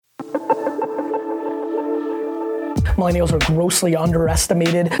Millennials are grossly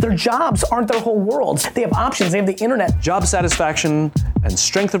underestimated. Their jobs aren't their whole worlds. They have options. They have the internet. Job satisfaction and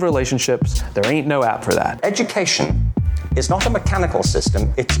strength of relationships, there ain't no app for that. Education is not a mechanical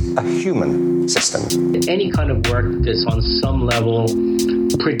system, it's a human system. Any kind of work that's on some level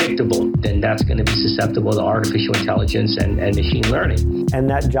predictable, then that's going to be susceptible to artificial intelligence and machine learning. And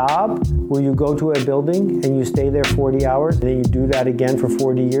that job where you go to a building and you stay there 40 hours and then you do that again for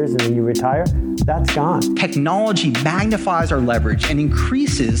 40 years and then you retire, that's gone. Technology magnifies our leverage and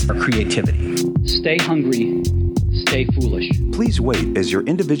increases our creativity. Stay hungry, stay foolish. Please wait as your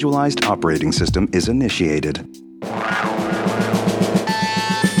individualized operating system is initiated.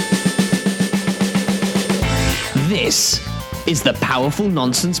 This is the Powerful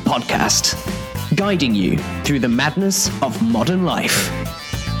Nonsense Podcast, guiding you through the madness of modern life.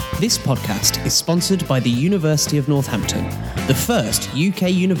 This podcast is sponsored by the University of Northampton, the first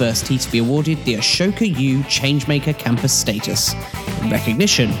UK university to be awarded the Ashoka U Changemaker Campus status, in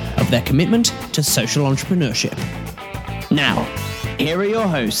recognition of their commitment to social entrepreneurship. Now, here are your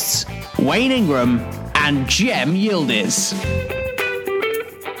hosts, Wayne Ingram and Jem Yildiz.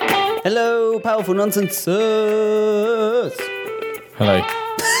 Hello, Powerful Nonsense. Hello.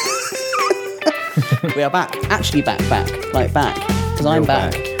 We are back. Actually back. Because I'm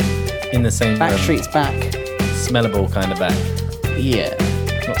back. In the same room. Backstreet's back. Smellable kind of back. Yeah.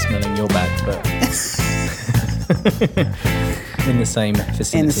 Not smelling your back, but... in the same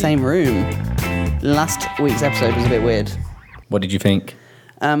vicinity. In the same room. Last week's episode was a bit weird. What did you think?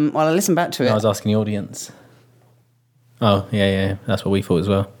 Well, I listened back to it. I was asking the audience. Oh, yeah. That's what we thought as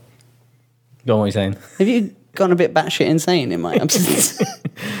well. Go on, what are you saying? Have you gone a bit batshit insane in my absence?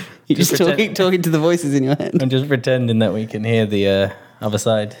 You're just talking to the voices in your head. I'm just pretending that we can hear the other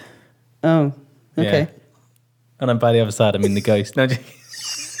side. Oh, okay. Yeah. And I'm by the other side, I mean the ghost. No,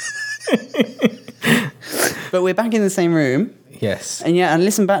 but we're back in the same room. yes. And yeah, I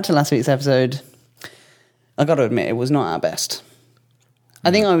listened back to last week's episode. I got to admit, it was not our best. I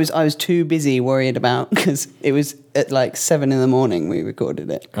think I was too busy worried about, because it was at like 7 a.m. we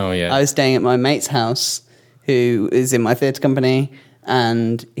recorded it. Oh, yeah. I was staying at my mate's house, who is in my theatre company,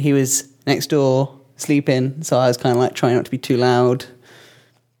 and he was next door sleeping, so I was kind of like trying not to be too loud.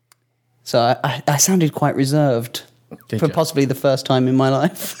 So I sounded quite reserved for possibly the first time in my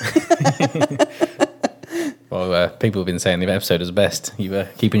life. Well, people have been saying the episode was best. You were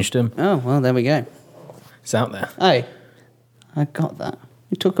keeping stum. Oh, well, there we go. It's out there. Hey, I got that.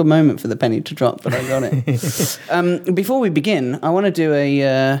 It took a moment for the penny to drop, but I got it. Before we begin, I want to do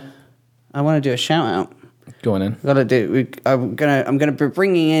a shout out. Go on in. I'm gonna be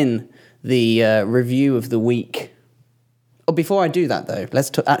bringing in the review of the week. Oh, before I do that though, let's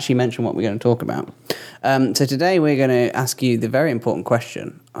actually mention what we're going to talk about. So today we're going to ask you the very important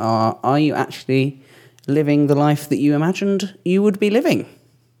question: Are you actually living the life that you imagined you would be living?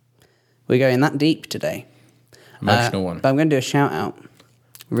 We're going that deep today. Emotional one. But I'm going to do a shout out.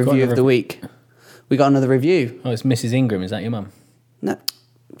 Review of the week. We got another review. Oh, it's Mrs. Ingram. Is that your mum? No,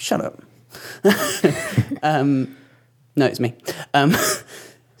 shut up. No, it's me.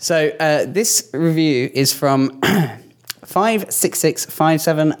 So this review is from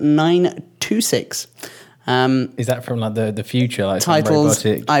 5665796. Is that from like the future? Like titles,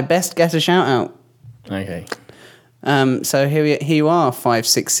 I best get a shout out. Okay. So here you are,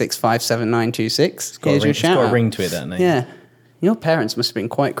 5665796. Here's your shout out. It's got a ring to it, that name. Yeah. Your parents must have been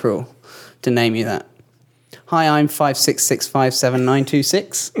quite cruel to name you that. Hi, I'm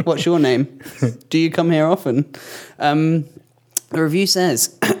 5665796. What's your name? Do you come here often? The review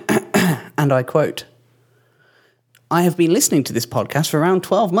says, and I quote, I have been listening to this podcast for around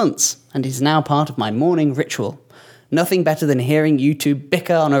 12 months and it is now part of my morning ritual. Nothing better than hearing you two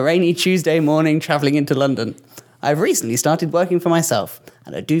bicker on a rainy Tuesday morning travelling into London. I've recently started working for myself,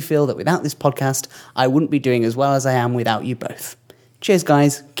 and I do feel that without this podcast, I wouldn't be doing as well as I am without you both. Cheers,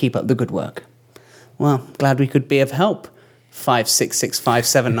 guys. Keep up the good work. Well, glad we could be of help.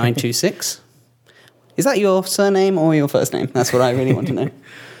 5665796. Is that your surname or your first name? That's what I really want to know.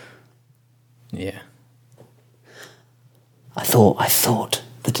 Yeah. I thought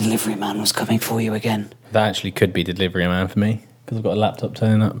the delivery man was coming for you again. That actually could be delivery man for me, because I've got a laptop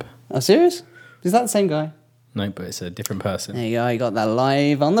turning up. Oh, serious? Is that the same guy? No, but it's a different person. There you go, you got that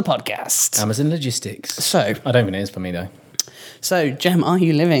live on the podcast. Amazon Logistics. So, I don't think it is for me, though. So, Jem, are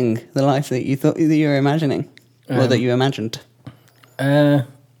you living the life that you thought that you were imagining? Or that you imagined? It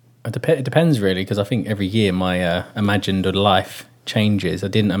depends, really, because I think every year my imagined life changes. I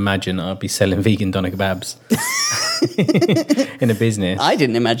didn't imagine I'd be selling vegan doner kebabs in a business. I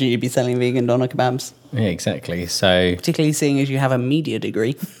didn't imagine you'd be selling vegan doner kebabs. Yeah, exactly. So, particularly seeing as you have a media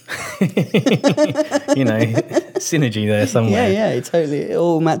degree. You know, synergy there somewhere. Yeah, it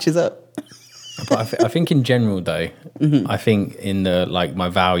all matches up. But I think in general, though, I think in the like my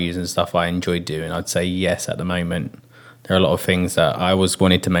values and stuff I enjoy doing, I'd say yes at the moment. There are a lot of things that I always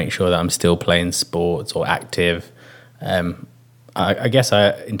wanted to make sure that I'm still playing sports or active. I guess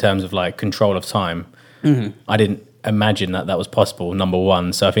in terms of like control of time, I didn't imagine that was possible, number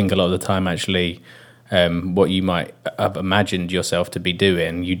one. So I think a lot of the time actually what you might have imagined yourself to be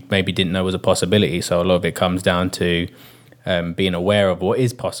doing, you maybe didn't know was a possibility. So a lot of it comes down to being aware of what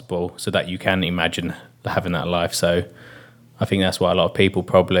is possible so that you can imagine having that life. So I think that's why a lot of people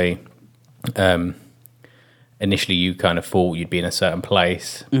probably initially you kind of thought you'd be in a certain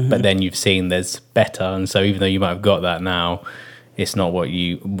place, but then you've seen there's better. And so even though you might have got that now, it's not what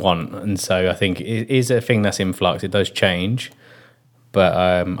you want. And so I think it is a thing that's in flux. It does change. But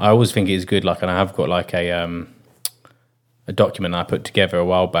I always think it's good, like, and I have got like a document I put together a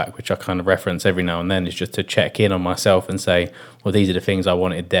while back, which I kind of reference every now and then, is just to check in on myself and say, well, these are the things I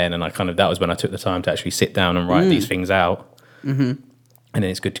wanted then. And that was when I took the time to actually sit down and write these things out. And then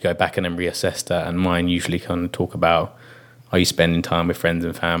it's good to go back and then reassess that. And mine usually kind of talk about, are you spending time with friends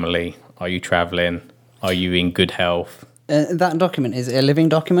and family? Are you traveling? Are you in good health? That document, is it a living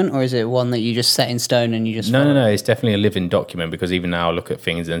document, or is it one that you just set in stone and you just... No, it's definitely a living document, because even now I look at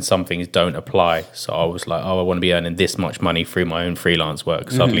things and some things don't apply. So I was like, I want to be earning this much money through my own freelance work.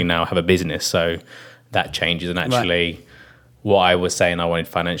 Suddenly now I have a business, so that changes. And actually what I was saying I wanted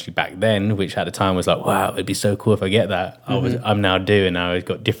financially back then, which at the time was like, wow, it'd be so cool if I get that. I'm now doing, now I've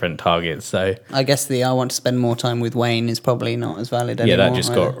got different targets. So I guess I want to spend more time with Wayne is probably not as valid anymore. Yeah, that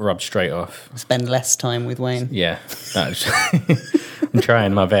just got rubbed straight off. Spend less time with Wayne. Yeah, I'm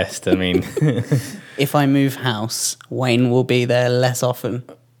trying my best. I mean, if I move house, Wayne will be there less often.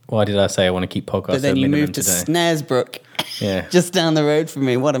 Why did I say I want to keep podcasts? But then you moved to Snaresbrook. Yeah. Just down the road from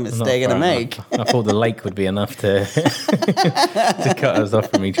me. What a mistake to make. I thought the lake would be enough to to cut us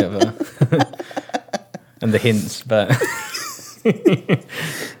off from each other. And the hints, but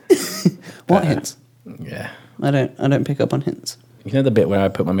what hints? Yeah. I don't pick up on hints. You know the bit where I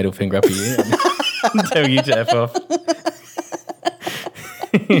put my middle finger up at you and tell you to F off?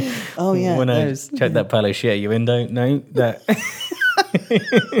 Oh yeah. When I checked that pile of shit at your window. No, that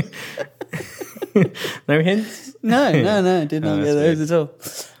no hints? No, did not get those at all.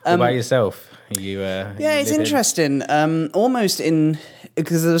 What about yourself? Are you, it's interesting. Almost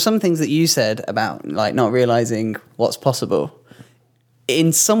because there were some things that you said about like not realizing what's possible.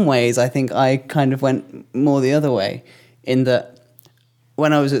 In some ways, I think I kind of went more the other way, in that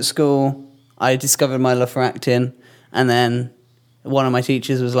when I was at school, I discovered my love for acting, and then one of my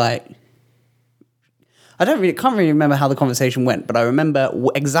teachers was like, I can't really remember how the conversation went, but I remember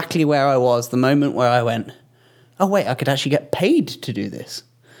exactly where I was, the moment where I went, oh wait, I could actually get paid to do this.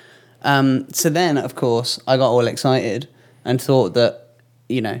 So then, of course, I got all excited and thought that,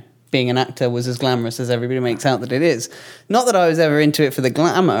 being an actor was as glamorous as everybody makes out that it is. Not that I was ever into it for the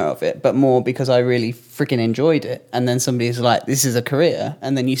glamour of it, but more because I really freaking enjoyed it. And then somebody's like, this is a career.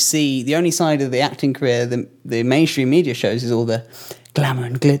 And then you see the only side of the acting career the mainstream media shows is all the glamour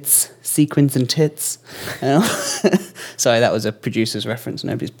and glitz, sequins and tits. Sorry, that was a producer's reference.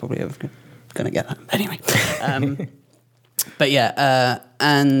 Nobody's probably ever going to get that. Anyway. But yeah,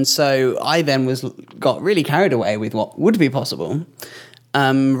 and so I then got really carried away with what would be possible,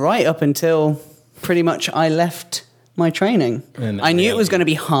 right up until pretty much I left my training. I knew it was going to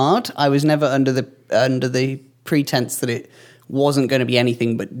be hard. I was never under the pretense that it wasn't going to be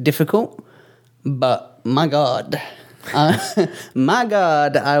anything but difficult. But my God,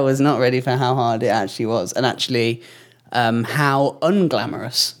 I was not ready for how hard it actually was, and actually how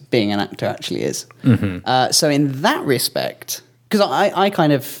unglamorous being an actor actually is. So in that respect, because I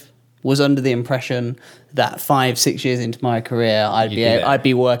kind of was under the impression that 5-6 years into my career, I'd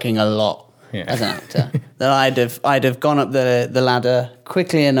be working a lot as an actor. That I'd have gone up the ladder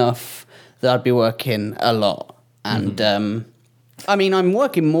quickly enough that I'd be working a lot. And I mean, I'm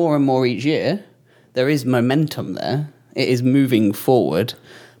working more and more each year. There is momentum there. It is moving forward.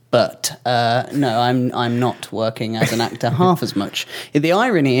 But no, I'm not working as an actor half as much. The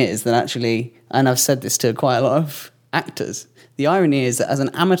irony is that actually, and I've said this to quite a lot of actors, the irony is that as an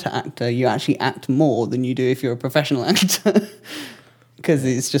amateur actor, you actually act more than you do if you're a professional actor. Because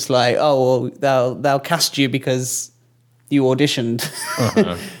it's just like, oh, well, they'll cast you because you auditioned.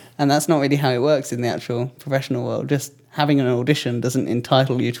 And that's not really how it works in the actual professional world. Just having an audition doesn't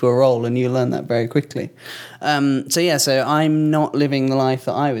entitle you to a role, and you learn that very quickly. So I'm not living the life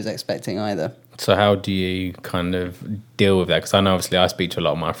that I was expecting either. So how do you kind of deal with that? Because I know obviously I speak to a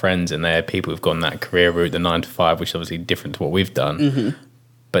lot of my friends, and they're people who've gone that career route, the 9 to 5, which is obviously different to what we've done.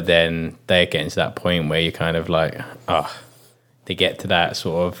 but then they're getting to that point where you're kind of like, they get to that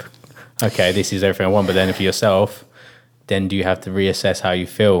sort of, okay, this is everything I want. But then for yourself, then do you have to reassess how you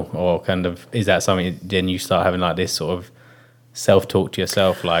feel, or kind of, is that something then you start having like this sort of self-talk to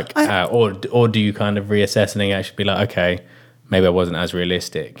yourself, like, or do you kind of reassess and then actually be like, okay, maybe I wasn't as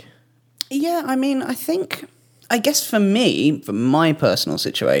realistic? Yeah, I mean, I guess for me, for my personal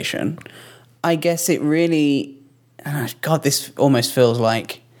situation, I guess it really, God, this almost feels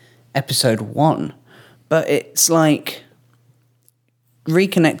like episode 1, but it's like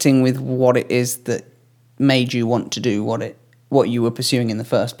reconnecting with what it is that made you want to do what you were pursuing in the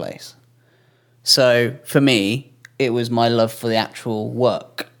first place. So for me, it was my love for the actual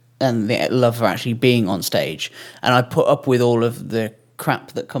work and the love for actually being on stage. And I put up with all of the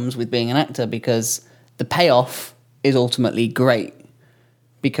crap that comes with being an actor because the payoff is ultimately great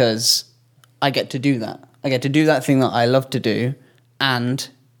because I get to do that. I get to do that thing that I love to do, and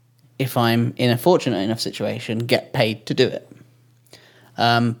if I'm in a fortunate enough situation, get paid to do it.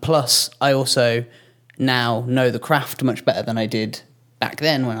 Plus, I also now know the craft much better than I did back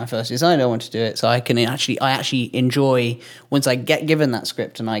then when I first decided I wanted to do it. So I actually enjoy, once I get given that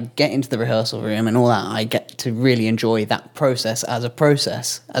script and I get into the rehearsal room and all that, I get to really enjoy that process, as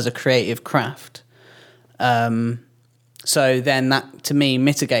a creative craft. So then that, to me,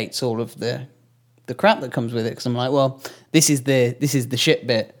 mitigates all of the crap that comes with it, because I'm like, well, this is the shit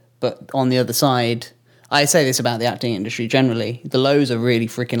bit, but on the other side, I say this about the acting industry generally, the lows are really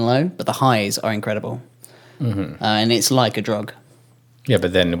freaking low, but the highs are incredible. Mm-hmm. And it's like a drug. Yeah,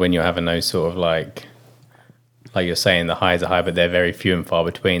 but then when you're having those sort of like you're saying, the highs are high, but they're very few and far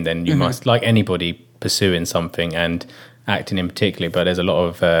between, then you must, like anybody pursuing something, and acting in particular, but there's a lot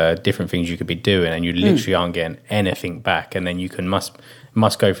of different things you could be doing, and you literally aren't getting anything back. And then you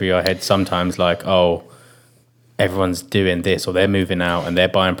must go through your head sometimes like, oh, everyone's doing this, or they're moving out and they're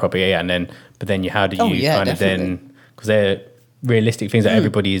buying property, and then how do you of then, because they're realistic things that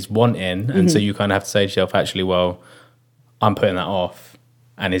everybody is wanting, and so you kind of have to say to yourself, actually, well, I'm putting that off.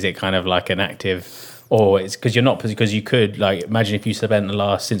 And is it kind of like an active, or it's because you're not, because you could, like, imagine if you spent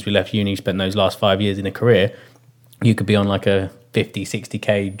since we left uni, spent those last 5 years in a career, you could be on like a 50,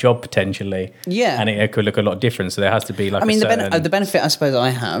 60k job potentially. Yeah. And it could look a lot different. So there has to be like, the benefit I suppose I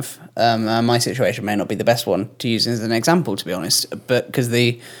have, my situation may not be the best one to use as an example, to be honest, but because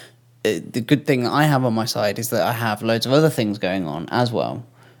the good thing that I have on my side is that I have loads of other things going on as well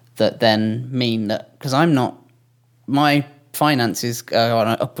that then mean that, because my finances are on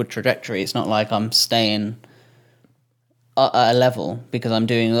an upward trajectory. It's not like I'm staying at a level, because I'm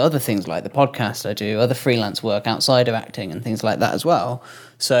doing other things like the podcast. I do other freelance work outside of acting and things like that as well.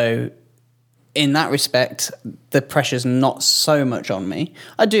 So in that respect, the pressure's not so much on me.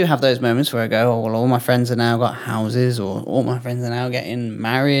 I do have those moments where I go, oh, well, all my friends are now got houses, or all my friends are now getting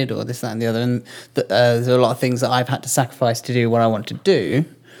married, or this, that, and the other. And there's a lot of things that I've had to sacrifice to do what I want to do.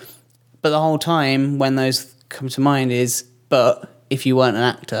 But the whole time when those come to mind is, but if you weren't an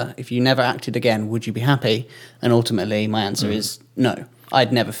actor, if you never acted again, would you be happy? And ultimately, my answer is no.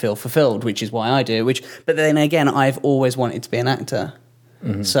 I'd never feel fulfilled, which is why I do. But then again, I've always wanted to be an actor.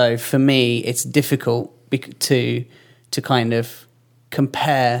 Mm-hmm. So for me, it's difficult to kind of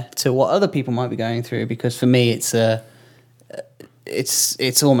compare to what other people might be going through, because for me, it's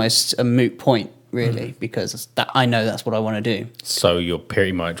almost a moot point, really, because I know that's what I want to do. So you're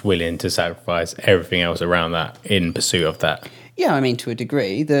pretty much willing to sacrifice everything else around that in pursuit of that? Yeah, I mean, to a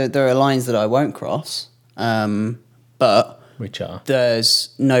degree. There are lines that I won't cross, but... Which are?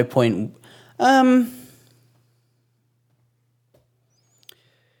 There's no point... I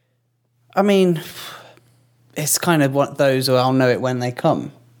mean, it's kind of one of those, or I'll know it when they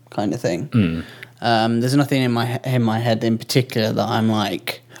come kind of thing. There's nothing in my head in particular that I'm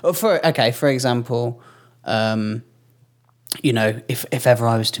like... For example, if ever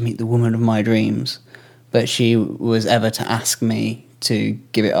I was to meet the woman of my dreams, but she was ever to ask me to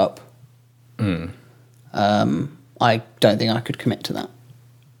give it up, I don't think I could commit to that.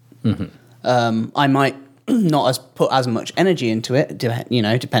 I might not put as much energy into it,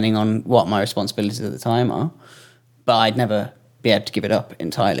 depending on what my responsibilities at the time are, but I'd never be able to give it up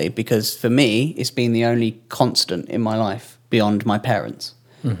entirely, because for me, it's been the only constant in my life beyond my parents.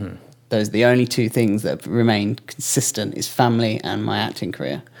 Those are the only two things that have remained consistent, is family and my acting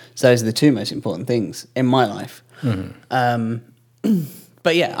career. So those are the two most important things in my life.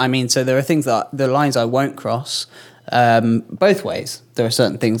 But yeah, I mean, so there are things that the lines I won't cross both ways. There are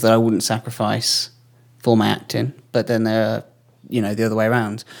certain things that I wouldn't sacrifice for my acting, but then there are, the other way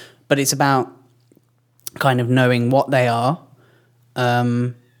around. But it's about kind of knowing what they are,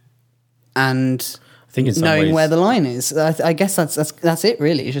 and I think in some knowing ways, where the line is. I guess that's it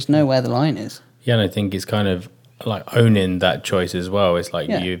really. It's just know where the line is. Yeah, and I think it's kind of like owning that choice as well. It's like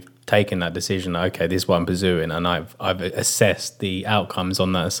Yeah. you've taken that decision. Okay, this is what I'm pursuing, and I've assessed the outcomes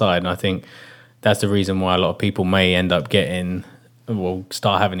on that side. And I think that's the reason why a lot of people may end up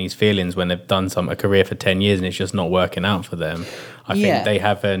start having these feelings when they've done a career for 10 years and it's just not working out for them. I think they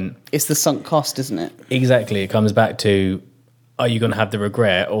haven't. It's the sunk cost, isn't it? Exactly. It comes back to, are you going to have the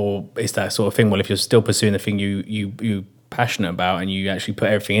regret, or it's that sort of thing? Well, if you're still pursuing the thing you passionate about and you actually put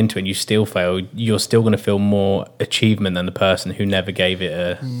everything into it and you still fail, you're still going to feel more achievement than the person who never gave it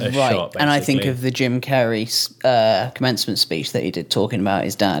a Right. shot. And I think basically. of the Jim Carrey commencement speech that he did talking about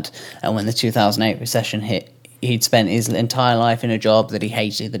his dad, and when the 2008 recession hit, he'd spent his entire life in a job that he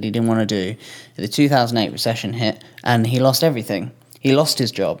hated, that he didn't want to do. The 2008 recession hit and he lost everything. He lost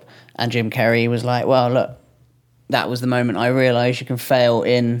his job. And Jim Carrey was like, well, look, that was the moment I realised you can fail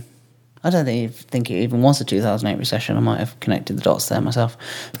in... I don't think it even was the 2008 recession. I might have connected the dots there myself.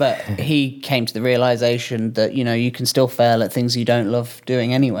 But he came to the realisation that, you know, you can still fail at things you don't love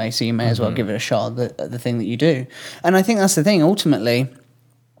doing anyway, so you may as well give it a shot at the thing that you do. And I think that's the thing, ultimately...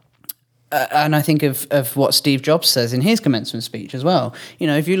 and I think of what Steve Jobs says in his commencement speech as well. You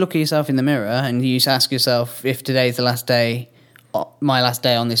know, if you look at yourself in the mirror and you ask yourself, if today's the last day, my last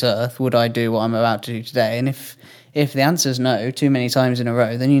day on this earth, would I do what I'm about to do today? And if the answer is no, too many times in a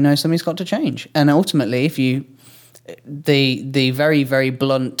row, then you know something's got to change. And ultimately, the very, very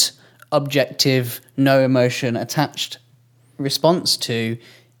blunt, objective, no emotion attached response to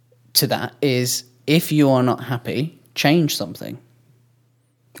that is, if you are not happy, change something.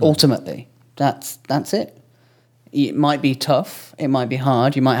 Ultimately, that's it. It might be tough, it might be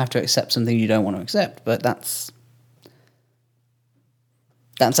hard, you might have to accept something you don't want to accept, but that's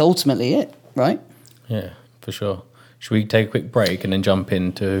ultimately it, right? Yeah, for sure. Should we take a quick break and then jump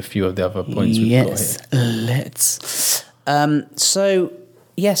into a few of the other points we've got here? Let's. So,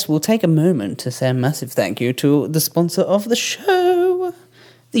 yes, we'll take a moment to say a massive thank you to the sponsor of the show,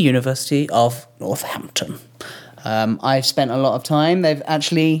 the University of Northampton. I've spent a lot of time. They've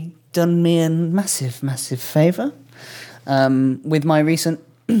actually done me a massive, massive favour with my recent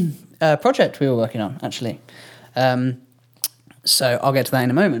project we were working on, actually. So I'll get to that in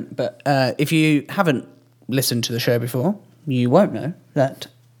a moment. But if you haven't listened to the show before, you won't know that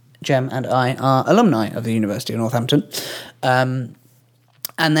Jem and I are alumni of the University of Northampton. And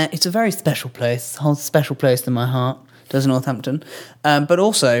it's a very special place, a whole special place in my heart, does Northampton. But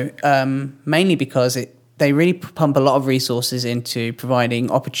also, mainly because they really pump a lot of resources into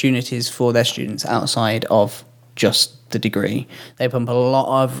providing opportunities for their students outside of just the degree. They pump a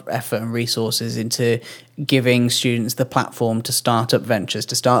lot of effort and resources into giving students the platform to start up ventures,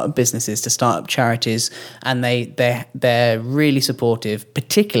 to start up businesses, to start up charities, and they're really supportive,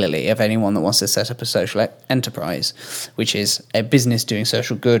 particularly of anyone that wants to set up a social enterprise, which is a business doing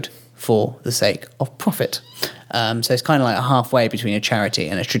social good for the sake of profit. So it's kind of like a halfway between a charity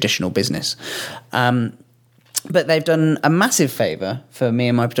and a traditional business. But they've done a massive favour for me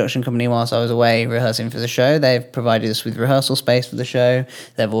and my production company whilst I was away rehearsing for the show. They've provided us with rehearsal space for the show.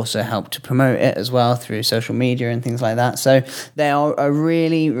 They've also helped to promote it as well through social media and things like that. So they are a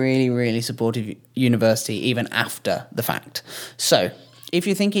really, really, really supportive university even after the fact. So if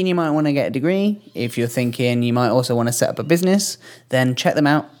you're thinking you might want to get a degree, if you're thinking you might also want to set up a business, then check them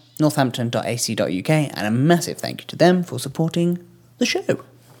out, northampton.ac.uk, and a massive thank you to them for supporting the show.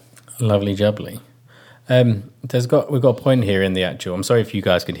 Lovely jubbly. We've got a point here in the actual. I'm sorry if you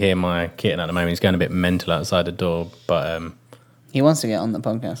guys could hear my kitten at the moment. He's going a bit mental outside the door, but he wants to get on the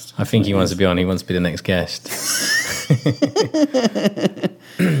podcast. I think he wants to be on. He wants to be the next guest.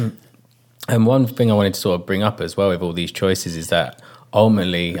 And one thing I wanted to sort of bring up as well with all these choices is that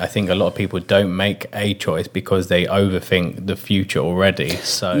ultimately, I think a lot of people don't make a choice because they overthink the future already.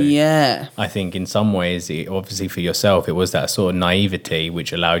 So yeah, I think in some ways, obviously for yourself, it was that sort of naivety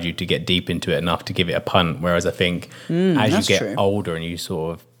which allowed you to get deep into it enough to give it a punt. Whereas I think as you get older and you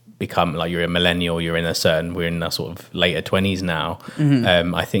sort of become like you're a millennial, we're in a sort of later 20s now.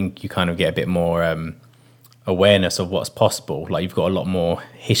 Mm-hmm. I think you kind of get a bit more awareness of what's possible. Like you've got a lot more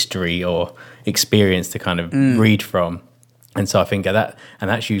history or experience to kind of read from. And so I think that, and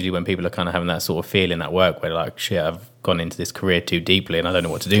that's usually when people are kind of having that sort of feeling at work where like, shit, I've gone into this career too deeply and I don't know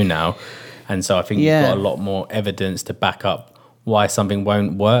what to do now. And so I think you've got a lot more evidence to back up why something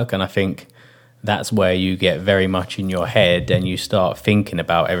won't work. And I think that's where you get very much in your head and you start thinking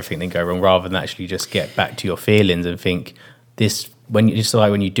about everything that go wrong rather than actually just get back to your feelings and think this, when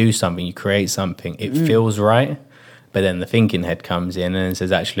you do something, you create something, it feels right. But then the thinking head comes in and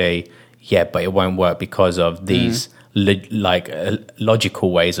says, actually, yeah, but it won't work because of these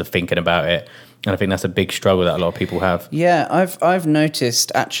logical ways of thinking about it. And I think that's a big struggle that a lot of people have. Yeah, I've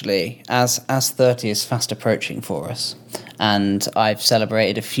noticed actually as 30 is fast approaching for us, and I've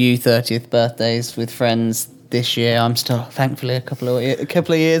celebrated a few 30th birthdays with friends this year. I'm still thankfully a couple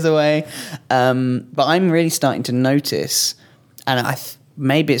of years away, but I'm really starting to notice, and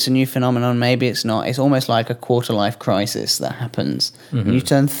maybe it's a new phenomenon, maybe it's not. It's almost like a quarter life crisis that happens when you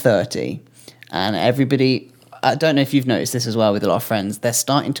turn 30, and everybody. I don't know if you've noticed this as well with a lot of friends. They're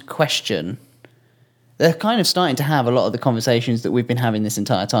starting to question. They're kind of starting to have a lot of the conversations that we've been having this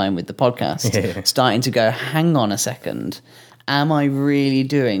entire time with the podcast, starting to go, hang on a second, am I really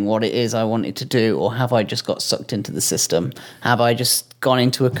doing what it is I wanted to do, or have I just got sucked into the system? Have I just gone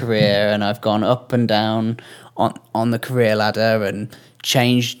into a career and I've gone up and down on the career ladder and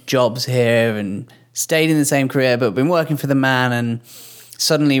changed jobs here and stayed in the same career but been working for the man, and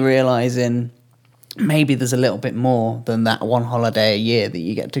suddenly realising maybe there's a little bit more than that one holiday a year that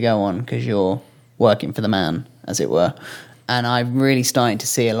you get to go on because you're working for the man, as it were. And I'm really starting to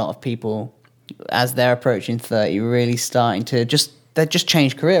see a lot of people, as they're approaching 30, really starting to they just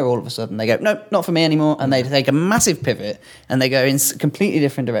change career all of a sudden. They go, nope, not for me anymore, and they take a massive pivot and they go in a completely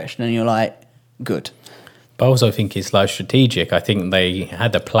different direction, and you're like, good. But I also think it's like strategic. I think they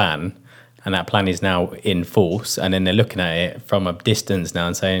had a plan, and that plan is now in force, and then they're looking at it from a distance now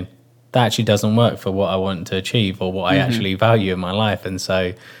and saying, that actually doesn't work for what I want to achieve or what I actually value in my life. And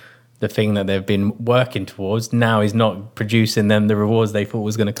so the thing that they've been working towards now is not producing them the rewards they thought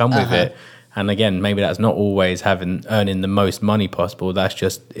was going to come with it. And again, maybe that's not always earning the most money possible. That's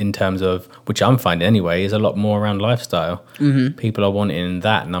just in terms of, which I'm finding anyway, is a lot more around lifestyle. People are wanting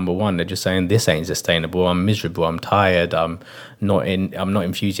that, number one. They're just saying, this ain't sustainable. I'm miserable. I'm tired. I'm not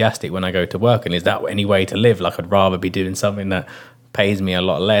enthusiastic when I go to work. And is that any way to live? Like, I'd rather be doing something that pays me a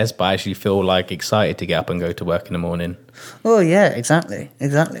lot less, but I actually feel like excited to get up and go to work in the morning. Oh yeah, exactly.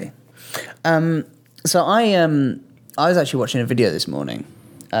 So I was actually watching a video this morning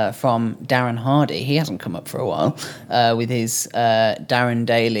from Darren Hardy. He hasn't come up for a while with his Darren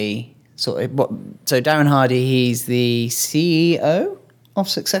Daily So Darren Hardy, he's the CEO of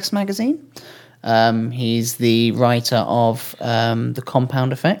Success Magazine. He's the writer of The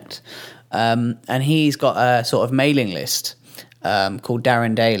Compound Effect. And he's got a sort of mailing list called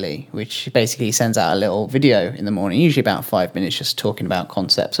Darren Daily, which basically sends out a little video in the morning, usually about 5 minutes, just talking about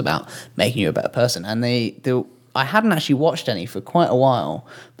concepts about making you a better person. And I hadn't actually watched any for quite a while,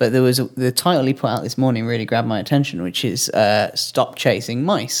 but there was the title he put out this morning really grabbed my attention, which is Stop Chasing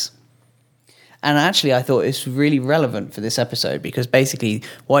Mice. And actually, I thought it was really relevant for this episode because basically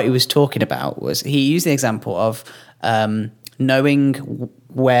what he was talking about was he used the example of knowing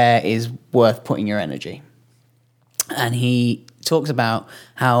where is worth putting your energy. And he talks about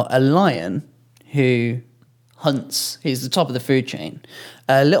how a lion who hunts, he's the top of the food chain,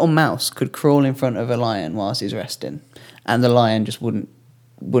 a little mouse could crawl in front of a lion whilst he's resting, and the lion just wouldn't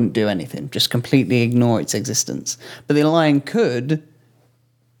do anything, just completely ignore its existence. But the lion could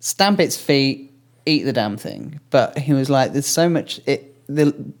stamp its feet, eat the damn thing. But he was like, there's so much,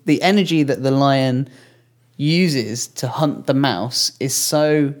 the energy that the lion uses to hunt the mouse is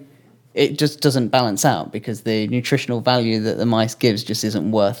so, it just doesn't balance out because the nutritional value that the mice gives just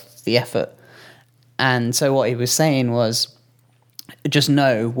isn't worth the effort. And so what he was saying was just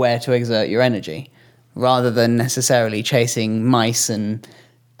know where to exert your energy rather than necessarily chasing mice and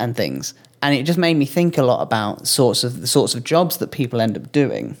things. And it just made me think a lot about the sorts of jobs that people end up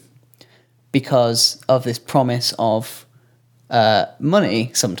doing because of this promise of money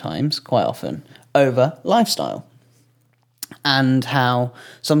sometimes, quite often, over lifestyle. And how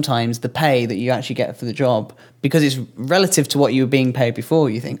sometimes the pay that you actually get for the job, because it's relative to what you were being paid before,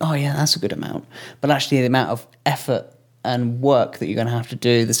 you think, oh yeah, that's a good amount. But actually the amount of effort and work that you're going to have to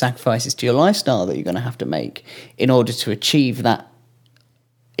do, the sacrifices to your lifestyle that you're going to have to make in order to achieve that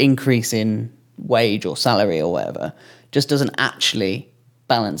increase in wage or salary or whatever, just doesn't actually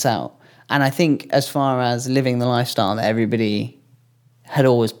balance out. And I think as far as living the lifestyle that everybody had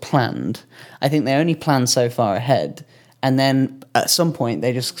always planned, I think they only plan so far ahead. And then at some point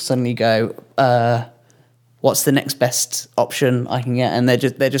they just suddenly go, what's the next best option I can get? And they're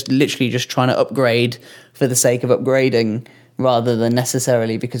just literally just trying to upgrade for the sake of upgrading rather than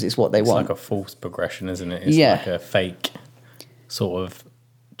necessarily because it's what they want. It's like a false progression, isn't it? It's like a fake sort of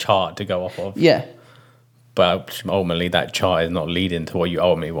chart to go off of. Yeah. But ultimately that chart is not leading to what you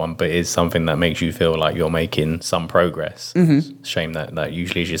ultimately want, but is something that makes you feel like you're making some progress. Mm-hmm. Shame that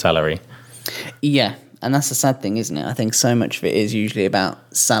usually is your salary. Yeah. And that's the sad thing, isn't it? I think so much of it is usually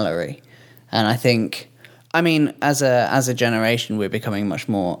about salary. And I think, I mean, as a generation, we're becoming much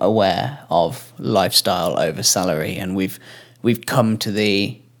more aware of lifestyle over salary. And we've come to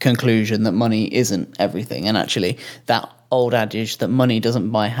the conclusion that money isn't everything. And actually, that old adage that money doesn't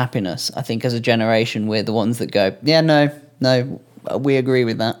buy happiness, I think as a generation, we're the ones that go, yeah, no, we agree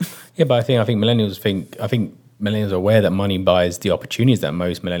with that. Yeah, but I think millennials are aware that money buys the opportunities that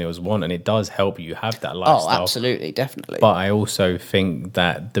most millennials want, and it does help you have that lifestyle. Oh, absolutely, definitely. But I also think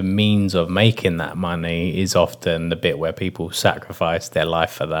that the means of making that money is often the bit where people sacrifice their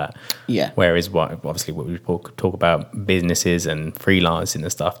life for that. Yeah. Whereas what we talk about businesses and freelancing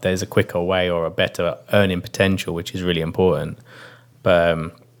and stuff, there's a quicker way or a better earning potential, which is really important. But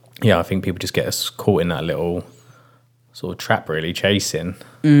yeah, I think people just get us caught in that little sort of trap, really chasing.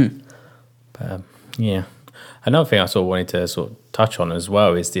 But yeah. Another thing I sort of wanted to sort of touch on as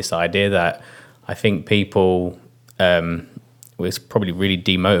well is this idea that I think people, it's probably really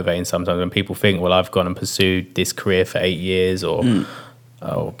demotivating sometimes when people think, well, I've gone and pursued this career for 8 years or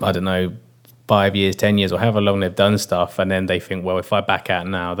I don't know, 5 years, 10 years, or however long they've done stuff. And then they think, well, if I back out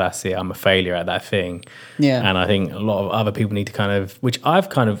now, that's it, I'm a failure at that thing. Yeah. And I think a lot of other people need to kind of, which I've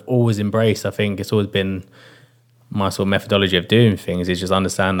kind of always embraced, I think it's always been my sort of methodology of doing things is just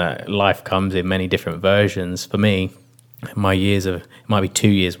understand that life comes in many different versions. For me, my years of, it might be 2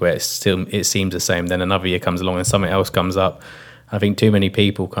 years where it seems the same, then another year comes along and something else comes up. I think too many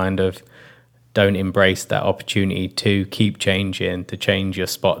people kind of don't embrace that opportunity to keep changing, to change your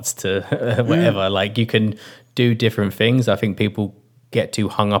spots to whatever. Like you can do different things. I think people get too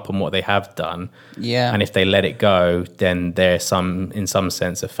hung up on what they have done. Yeah. And if they let it go, then they're in some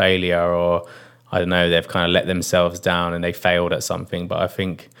sense a failure, or I don't know, they've kind of let themselves down and they failed at something. But I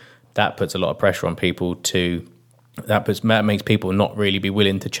think that puts a lot of pressure on people that makes people not really be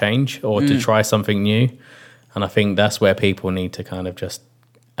willing to change or to try something new. And I think that's where people need to kind of just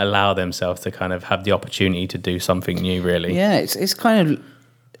allow themselves to kind of have the opportunity to do something new, really. Yeah, it's kind of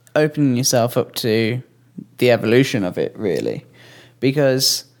opening yourself up to the evolution of it, really.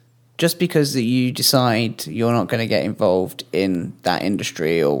 Because just because that you decide you're not going to get involved in that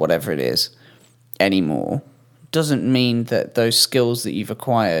industry or whatever it is anymore doesn't mean that those skills that you've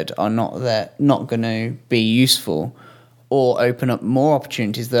acquired are not going to be useful or open up more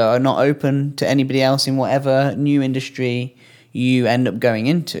opportunities that are not open to anybody else in whatever new industry you end up going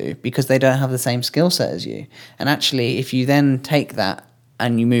into, because they don't have the same skill set as you. And actually, if you then take that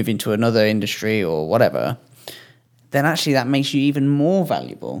and you move into another industry or whatever, then actually that makes you even more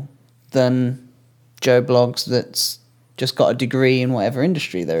valuable than Joe Bloggs that's just got a degree in whatever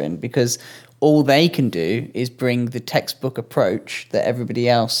industry they're in, because all they can do is bring the textbook approach that everybody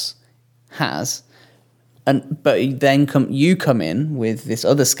else has, but then you come in with this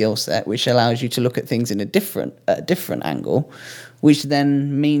other skill set which allows you to look at things in a different angle, which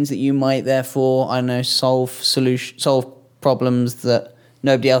then means that you might therefore, solve problems that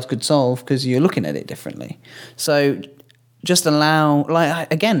nobody else could solve because you're looking at it differently. So just allow,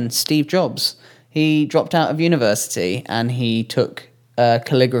 again, Steve Jobs, he dropped out of university and he took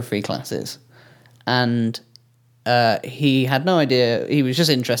calligraphy classes. And he had no idea. He was just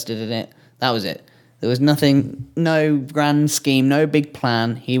interested in it. That was it. There was nothing, no grand scheme, no big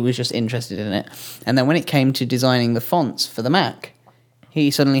plan. He was just interested in it. And then when it came to designing the fonts for the Mac, he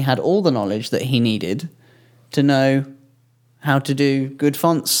suddenly had all the knowledge that he needed to know how to do good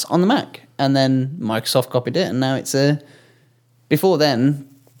fonts on the Mac. And then Microsoft copied it, and now it's before then,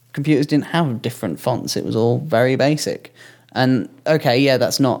 computers didn't have different fonts. It was all very basic. And okay, yeah,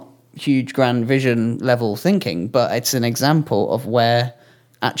 that's not huge grand vision level thinking, but it's an example of where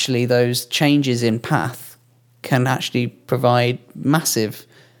actually those changes in path can actually provide massive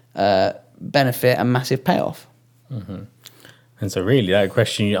benefit and massive payoff. Mm-hmm. And so really that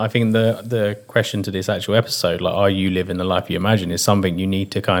question, I think the question to this actual episode, like, are you living the life you imagine, is something you need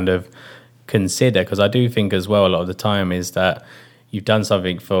to kind of consider, because I do think as well a lot of the time is that you've done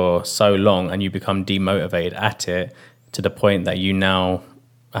something for so long and you become demotivated at it to the point that you now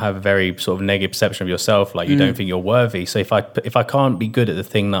have a very sort of negative perception of yourself, like you don't think you're worthy. So if I can't be good at the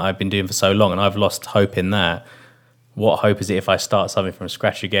thing that I've been doing for so long and I've lost hope in that, what hope is it if I start something from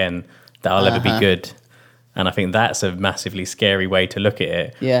scratch again that I'll ever be good? And I think that's a massively scary way to look at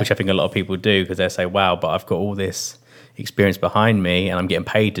it, which I think a lot of people do, because they say, wow, but I've got all this experience behind me and I'm getting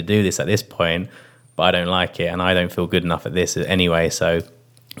paid to do this at this point, but I don't like it and I don't feel good enough at this anyway. So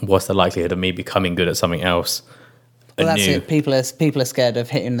what's the likelihood of me becoming good at something else? Well, that's it. People are scared of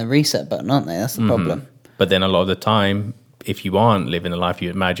hitting the reset button, aren't they? That's the problem. But then a lot of the time, if you aren't living the life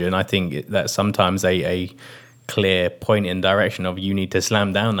you imagine, I think that's sometimes a clear point in direction of you need to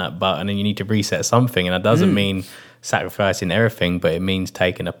slam down that button and you need to reset something. And that doesn't mean sacrificing everything, but it means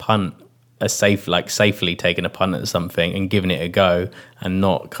taking a punt, safely taking a punt at something and giving it a go, and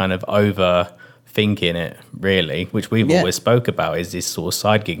not kind of over thinking it, really, which we've always spoke about, is this sort of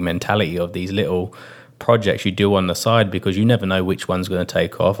side gig mentality of these little projects you do on the side, because you never know which one's going to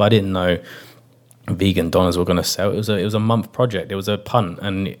take off. I didn't know vegan donors were going to sell. It was a month project. It was a punt,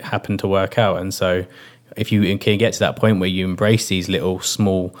 and it happened to work out. And so if you can get to that point where you embrace these little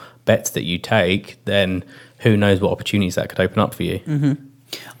small bets that you take, then who knows what opportunities that could open up for you. Mm-hmm.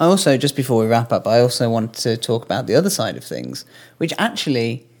 I also, just before we wrap up, I also want to talk about the other side of things, which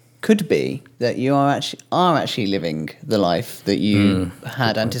actually could be that you are actually living the life that you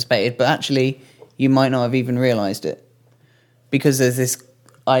had anticipated, but actually you might not have even realised it, because there's this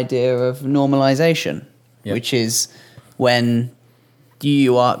idea of normalisation, which is when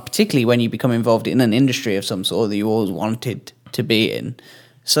you are, particularly when you become involved in an industry of some sort that you always wanted to be in,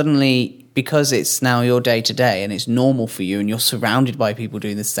 suddenly, because it's now your day-to-day and it's normal for you and you're surrounded by people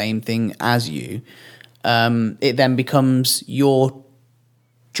doing the same thing as you, it then becomes your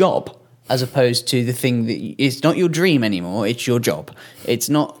job, as opposed to the thing that it's not your dream anymore, it's your job. It's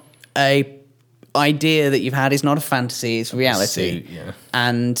not a idea that you've had, it's not a fantasy, it's reality.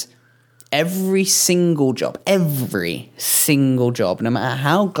 And every single job, no matter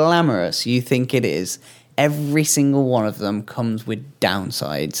how glamorous you think it is, every single one of them comes with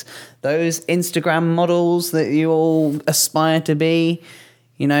downsides. Those Instagram models that you all aspire to be,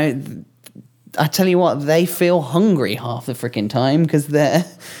 you know, I tell you what, they feel hungry half the freaking time, because they're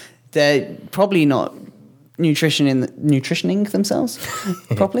probably not nutritioning themselves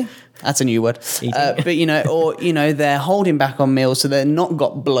properly. That's a new word. But, you know, or, you know, they're holding back on meals so they're not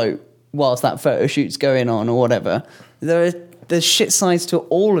got bloat whilst that photo shoot's going on or whatever. There's shit sides to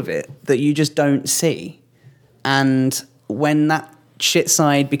all of it that you just don't see. And when that shit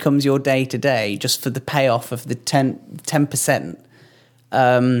side becomes your day-to-day, just for the payoff of the 10%,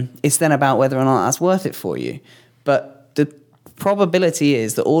 it's then about whether or not that's worth it for you. But the probability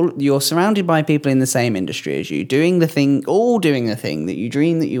is that you're surrounded by people in the same industry as you, doing the thing that you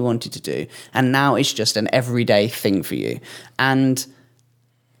dreamed that you wanted to do, and now it's just an everyday thing for you. And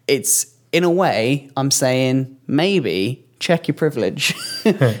it's, in a way, I'm saying, maybe check your privilege,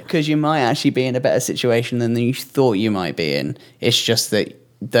 because you might actually be in a better situation than you thought you might be in. It's just that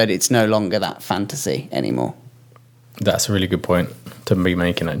it's no longer that fantasy anymore. That's a really good point to be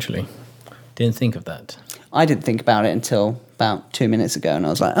making, actually. Didn't think of that. I didn't think about it until about 2 minutes ago, and I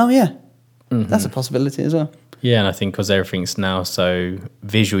was like, oh yeah, that's a possibility as well. Yeah, and I think because everything's now so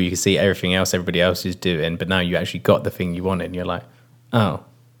visual, you can see everything else everybody else is doing, but now you actually got the thing you wanted, and you're like, oh.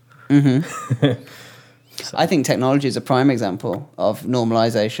 So. I think technology is a prime example of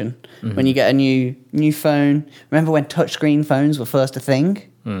normalization. When you get a new phone, remember when touchscreen phones were first a thing?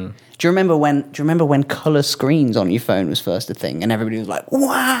 Do you remember when color screens on your phone was first a thing, and everybody was like, "Wow!"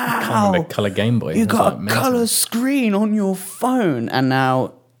 I can't remember color Game Boy. You got a color screen on your phone, and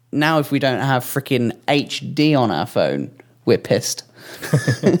now if we don't have freaking HD on our phone, we're pissed.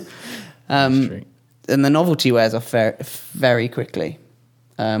 And the novelty wears off very quickly.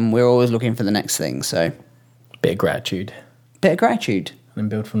 We're always looking for the next thing, so bit of gratitude, and then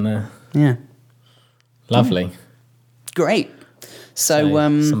build from there. Yeah, lovely, great. So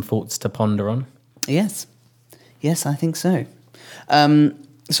some thoughts to ponder on. Yes, I think so. So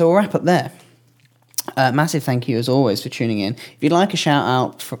we'll wrap up there. Massive thank you as always for tuning in. If you'd like a shout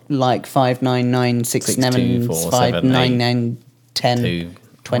out for like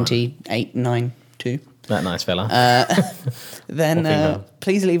 59969759910208992. That nice fella. Then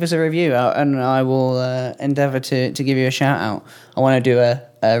please leave us a review, and I will endeavour to give you a shout out. I want to do a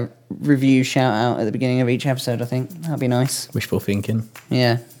review shout out at the beginning of each episode. I think that'd be nice. Wishful thinking.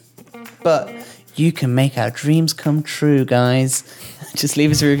 Yeah, but you can make our dreams come true, guys. Just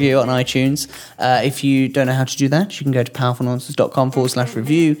leave us a review on iTunes. If you don't know how to do that, you can go to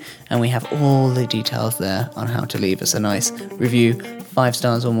powerfulnonsense.com/review, and we have all the details there on how to leave us a nice review. 5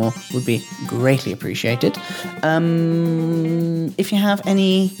 stars or more would be greatly appreciated. If you have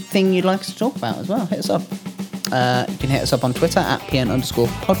anything you'd like us to talk about as well, hit us up. You can hit us up on Twitter at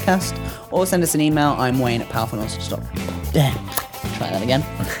 @PN_podcast, or send us an email. I'm Wayne at powerfulnonsense.com. Try that again.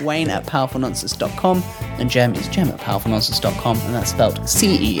 Wayne at powerfulnonsense.com, and Jem is Jem at powerfulnonsense.com, and that's spelled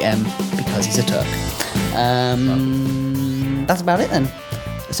CEM because he's a Turk. That's about it then.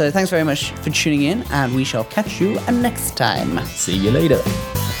 So thanks very much for tuning in, and we shall catch you next time. See you later.